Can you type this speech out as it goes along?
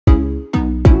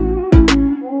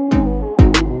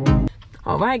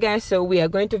All right, guys, so we are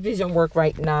going to vision work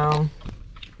right now.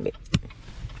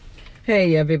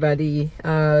 Hey everybody,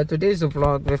 today's a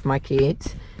vlog with my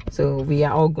kids. So we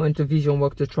are all going to vision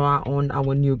work to try on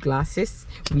our new glasses.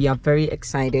 We are very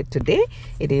excited today.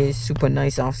 It is super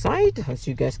nice outside, as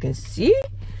you guys can see.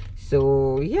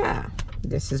 So yeah,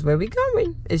 this is where we're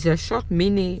going. It's a short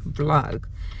mini vlog,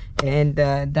 and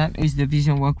that is the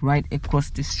vision work right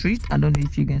across the street. I don't know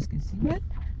if you guys can see it.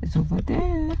 It's over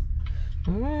there.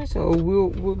 All right, so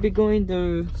we'll be going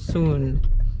there soon.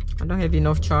 I don't have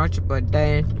enough charge, but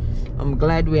then I'm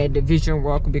glad we're at the vision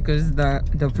work because the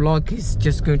vlog is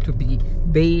just going to be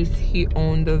based here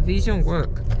on the vision work.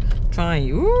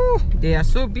 Trying. Ooh, they are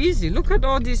so busy. Look at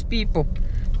all these people.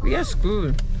 We are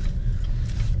screwed.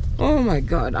 Oh my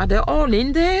god, are they all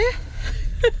in there?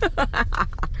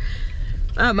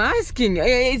 I'm asking.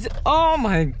 It's, oh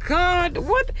my god,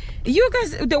 what? You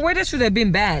guys, the weather should have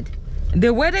been bad.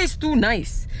 The weather is too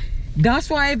nice. That's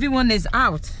why everyone is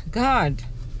out. God.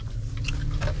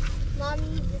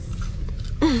 Mommy, this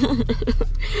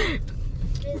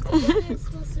weather is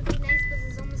supposed to be nice, but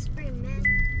it's almost spring, man.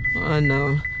 I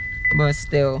know, but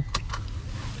still.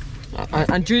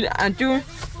 And you. It's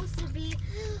supposed to be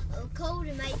cold,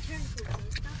 it might turn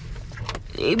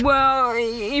cold. Well,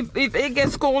 if it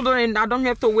gets colder and I don't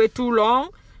have to wait too long,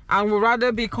 I would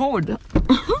rather be cold. You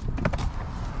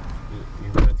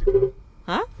ready to go?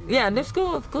 Huh? Yeah, let's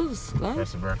go, of course. Right?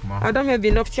 Press the brake, Mom. I don't have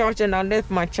enough charge and I left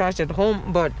my charge at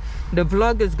home, but the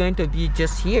vlog is going to be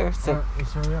just here. So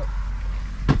Let's hurry up.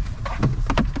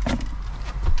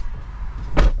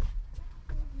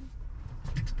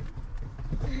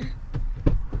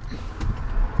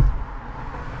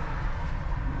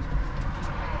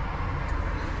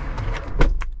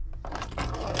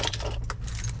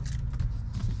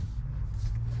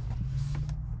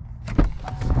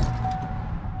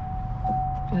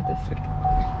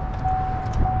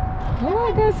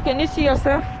 Oh, guys, can you see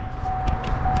yourself?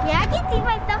 Yeah, I can see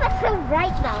myself. It's so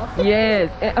bright now. Yes.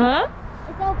 Huh?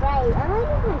 It's so bright. I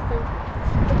like myself.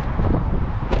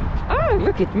 Oh,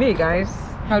 look at me, guys.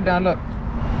 How do I look?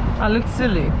 I look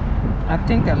silly. I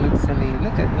think I look silly.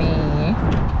 Look at me.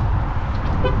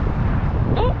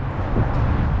 Oh.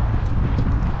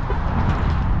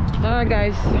 Alright,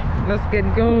 guys. Let's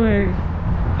get going.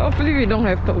 Hopefully we don't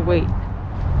have to wait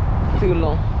too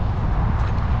long.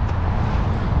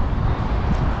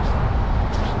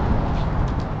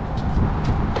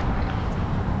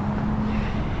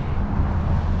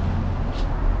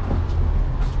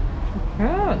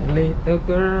 Oh, little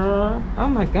girl. Oh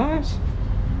my gosh.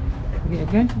 We are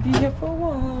going to be here for a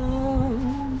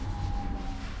while.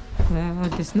 Well,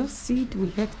 there's no seat. We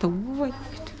have to wait.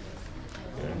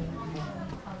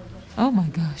 Oh my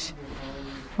gosh.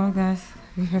 Well, guys,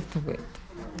 we have to wait.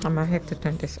 I might have to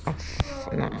turn this off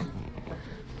now.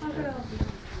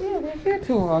 Yeah, we're here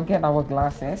to get our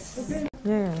glasses.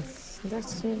 Yes,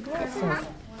 that's your glasses.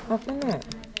 Open it.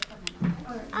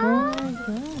 Oh my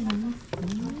god.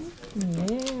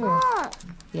 Yes.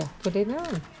 Yeah, put it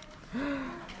on.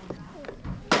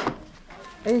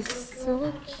 It's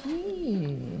so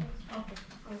cute.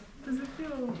 Does it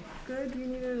feel good? Do you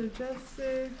need it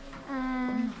adjusted?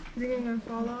 You think it's gonna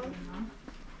fall off?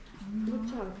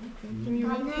 Can you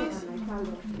read these?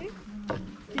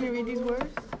 Can you read these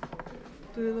words?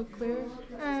 Do they look clear?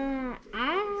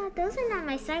 Those are not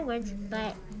my sight words,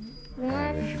 but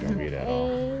I guess you can read that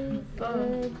all.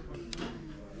 good.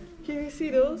 Can you see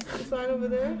those? The sign over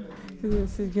there?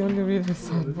 Yes, you can only read the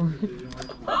sideboard.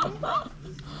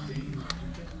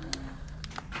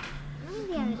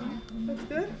 Looks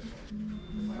good?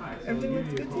 Everything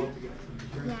looks good to you?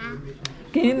 Yeah.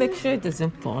 Can you make sure it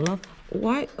doesn't fall off?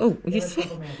 Why? Oh, you saw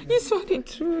it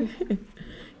through it.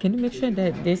 Can you make sure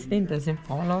that this thing doesn't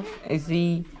fall off? Is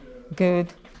he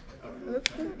good?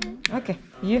 Looks good. Okay,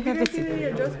 you If you have a guys need any seat.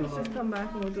 adjustments, just come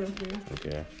back and we'll do it for you.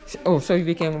 Okay. Oh, so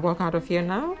we can walk out of here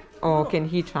now? Or can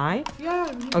he try?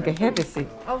 Yeah. Okay, have a seat.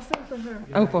 I'll send for her.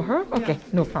 Oh, for her? Okay,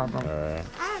 no problem. Alright.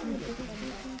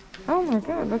 Oh my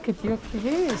god, look at your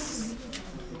kiss.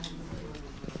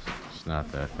 It's not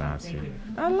that fancy.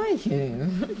 I like it.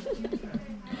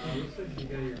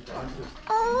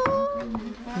 Oh.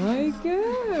 My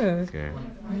god. Okay.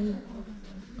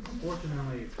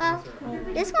 Well,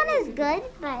 this one is good,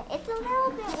 but it's a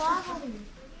little bit wobbly.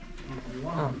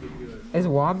 Oh, it's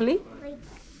wobbly? Like,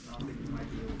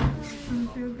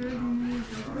 Feel good?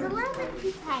 it's a little bit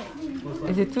too tight.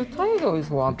 Is it too tight or is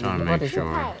wobbly? Trying to What make is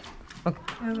sure. Tight.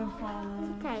 Never fall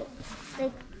off. Tight.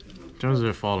 Like, In terms of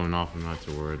it falling off, I'm not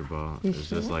too worried about. You It's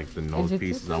just sure? like the Is nose it too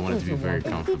pieces. I tight want it or to be is it very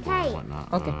wobbly? comfortable tight. and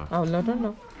whatnot. Okay, I'll let her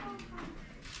know.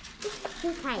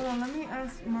 too tight. Hold on, let me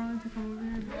ask Marlon to come over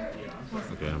here.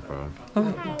 Okay, no problem.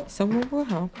 Oh, someone will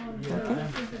help. Okay.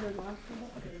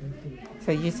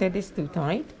 So you said it's too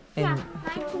tight? Yeah, And,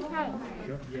 mine's too tight.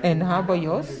 and how about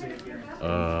yours?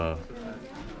 Uh,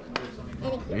 And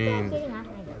it keeps I mean- on getting off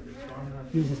my door.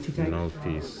 Yours is too the tight. nose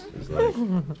piece is like.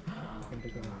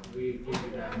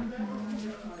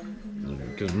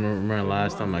 Because remember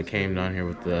last time I came down here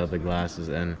with the other glasses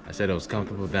and I said it was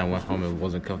comfortable. Then I went home, it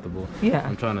wasn't comfortable. Yeah.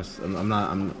 I'm trying to.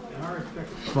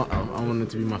 I wanted it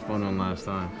to be my phone on last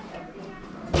time.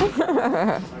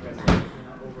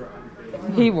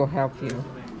 He will help you.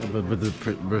 But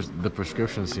the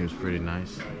prescription seems pretty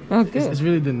nice. Oh, It's good.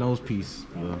 really the nose piece.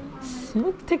 Though.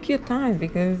 So take your time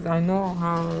because I know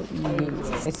how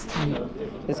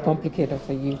it's complicated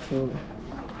for you to.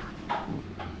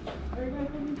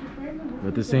 But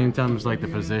at the same time, it's like the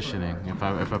positioning. If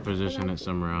I position it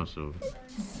somewhere else,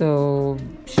 So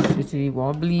is it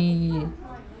wobbly?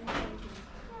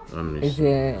 Is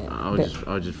it? I'll just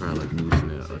try to like loosen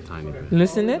it a tiny bit.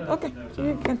 Loosen it? Okay,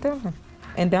 you can tell him.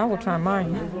 And then I will try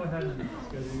mine.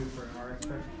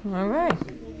 All right.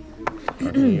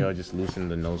 I'll just loosen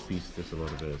the nose piece just a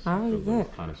little bit. How is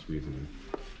it? Kind of squeezing it.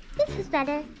 This is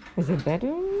better. Is it better?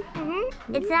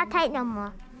 Mm-hmm. It's not tight no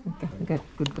more. Okay, good,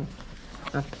 good, good.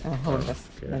 Hold this.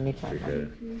 Okay, Let me try pretty mine. good.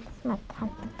 It's not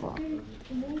comfortable.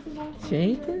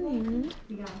 Shaking.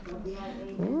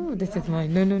 Oh, this is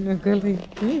mine. No, no, no, girlie,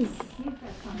 please.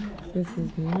 This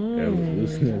is Yeah, mine.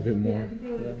 loosen it a bit more.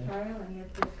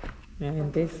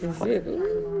 And this is it.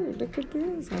 Ooh, look at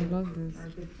this. I love this.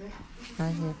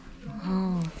 Right here.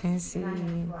 Oh, fancy.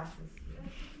 Can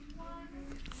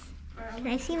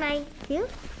I see mine too?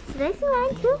 Can I see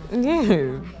mine too?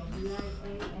 Yeah.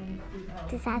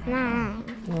 This has mine.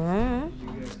 Yeah.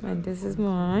 And this is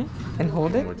mine. And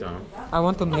hold One it. more time. I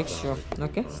want to make sure.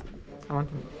 Okay? I want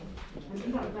to.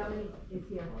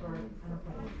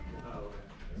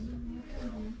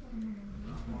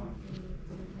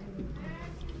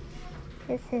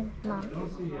 This is mom.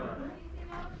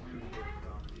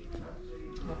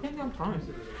 I think I'm fine.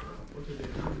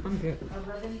 I'm good.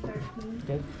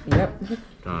 Good. Yep.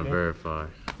 Trying to verify.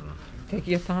 Take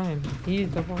your time. He's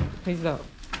the one. He's up.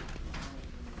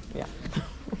 Yeah.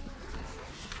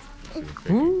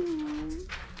 Ooh.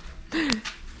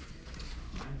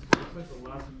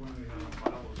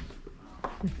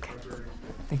 Okay.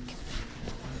 Thank you.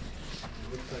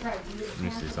 Let me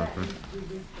see something.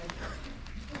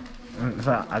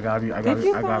 I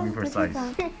gotta be precise.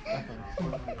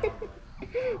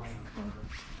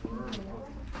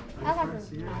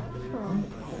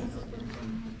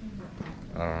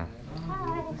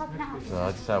 So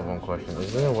I just have one question.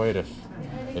 Is there a way to,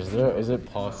 is it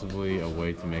possibly a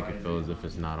way to make it feel as if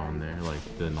it's not on there, like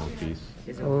the nose piece?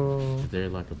 Oh. Is there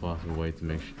like a possible way to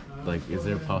make, like, is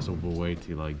there a possible way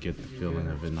to like get the feeling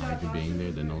of it not even being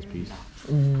there, the nose piece?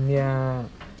 Yeah.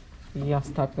 You're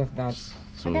stuck with that.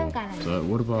 So, don't got it. so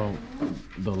what about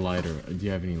the lighter? Do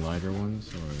you have any lighter ones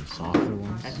or softer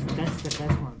ones? That's the best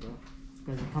one, bro.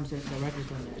 Because it comes with the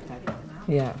records on the type.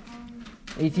 Yeah.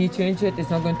 If you change it, it's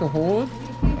not going to hold.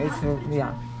 It's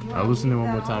yeah. I'll loosen it one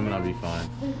more time and I'll be fine.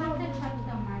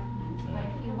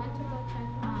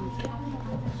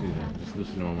 Excuse me. Just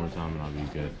loosen it one more time and I'll be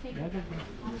good.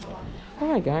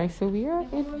 Alright guys, so we are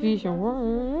at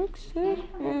VisionWorks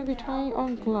and we're trying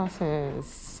on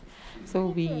glasses. So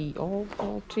we all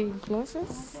got 3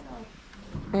 glasses.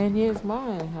 And here's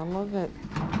mine. I love it.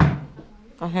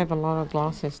 I have a lot of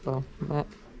glasses though, but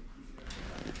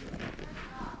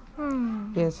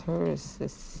here's hers.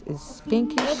 It's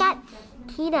pinkish. They got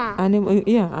Kita. Animal,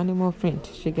 yeah, animal print.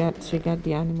 She got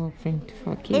the animal print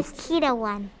for kids. It's Kita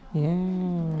one.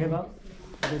 Okay, Yeah. bro?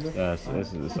 Yeah, it's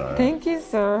alright. Thank you,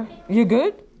 sir. You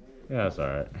good? Yeah, it's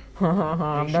alright.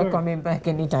 I'm not sure? coming back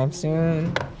anytime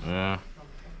soon. Yeah.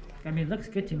 I mean, it looks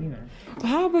good to me, man.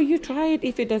 How about you try it?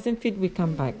 If it doesn't fit, we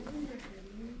come back.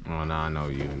 Oh, no, I know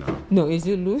you know. No, is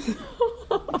it loose?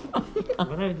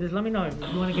 Whatever, just let me know. If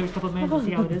you want to give it a couple minutes to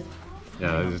see how it is?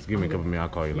 Yeah, just give me a couple minutes. I'll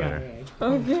call you Yeah, later. yeah.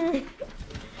 Okay.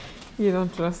 You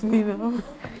don't trust me now?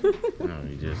 No,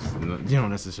 you don't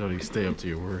necessarily stay up to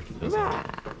your word. That's all.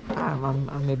 Nah,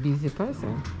 I'm a busy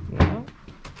person, you know?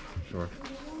 Sure.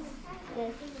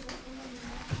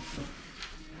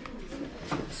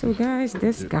 So guys,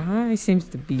 this guy seems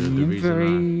to be The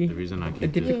very reason I a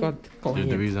keep this, difficult the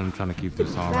client. reason I'm trying to keep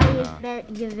this on Very, right now.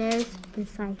 you're very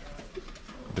precise.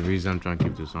 The reason I'm trying to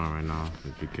keep this on right now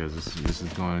is because this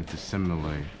is going to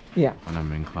simulate Yeah. when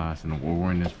I'm in class, and we're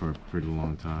wearing this for a pretty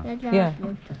long time. Your job Yeah. is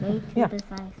way too Yeah.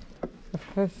 precise. Of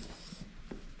course.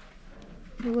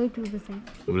 You're way too precise.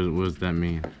 What does that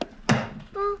mean?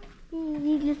 Well, you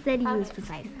He just said he was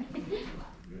precise.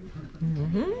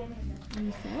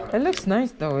 It looks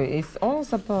nice though. It's all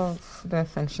about the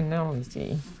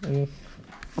functionality. If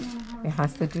it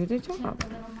has to do the job.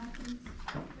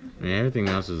 I mean, everything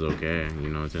else is okay. You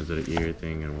know, in terms of the ear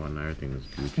thing and whatnot, everything is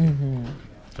Gucci.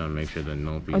 Trying to make sure that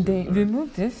no Oh, pieces. they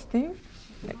remove this thing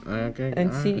Okay. and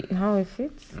alright. see how it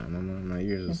fits. I don't know. My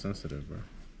ears are sensitive, bro.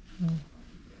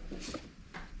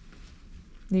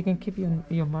 You can keep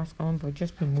your mask on, but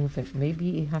just remove it.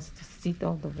 Maybe it has to sit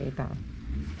all the way down.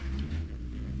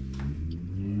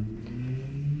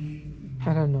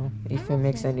 I don't know if it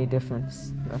makes any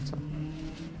difference. That's all.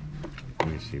 Let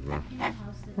me see, bro.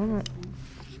 All right.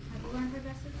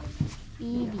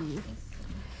 Baby.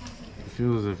 It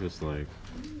feels as if it's like.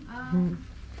 Oh,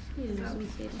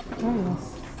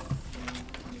 yes.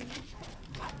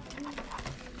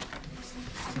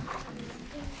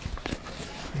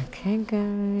 Okay,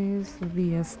 guys,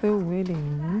 we are still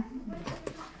waiting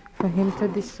for him to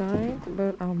decide,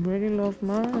 but I really love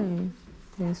mine.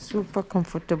 They're super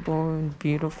comfortable and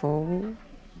beautiful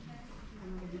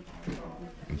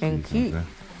and cute.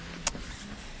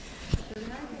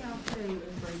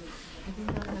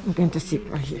 I'm going to sit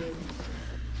right here.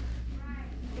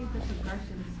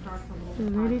 You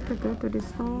ready to go to the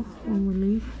store when we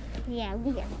leave? Yeah,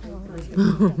 we got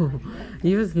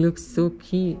Yours looks so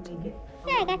cute.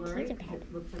 Yeah, I got teacher pet.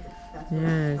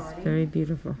 Yes, very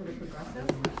beautiful.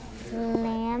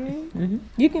 Lamb.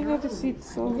 You can have a seat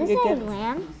so Does you this say get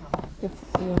lamb? the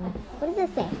feel. What does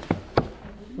this say?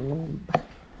 Lamb.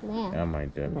 Lamb. That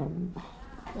might do.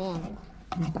 Lamb.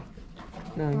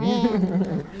 No,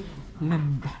 Lamb.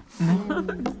 lamb.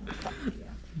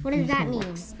 What does that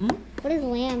mean? What is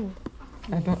lamb?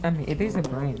 I mean, it is a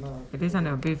brand. It is an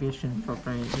abbreviation for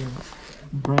branding.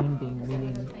 Branding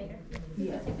meaning.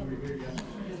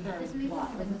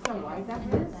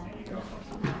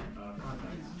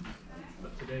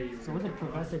 So with the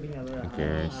progressive being a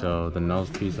Okay, so the nose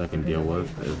piece I can deal with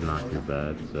is not too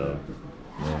bad. So,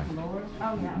 yeah.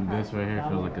 This right here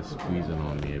feels like it's squeezing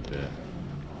on me a bit.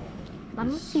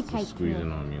 Mine was too tight Squeezing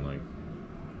too. on me like.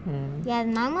 Yeah,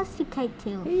 mine was too tight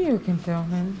too. You can tell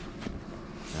him.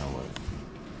 Now what?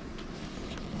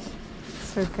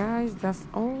 So guys, that's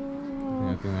all.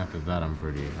 I think after that I'm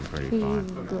pretty He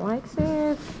fine. likes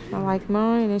it. I like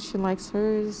mine, and she likes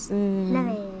hers. And Love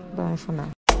it. bye for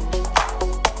now.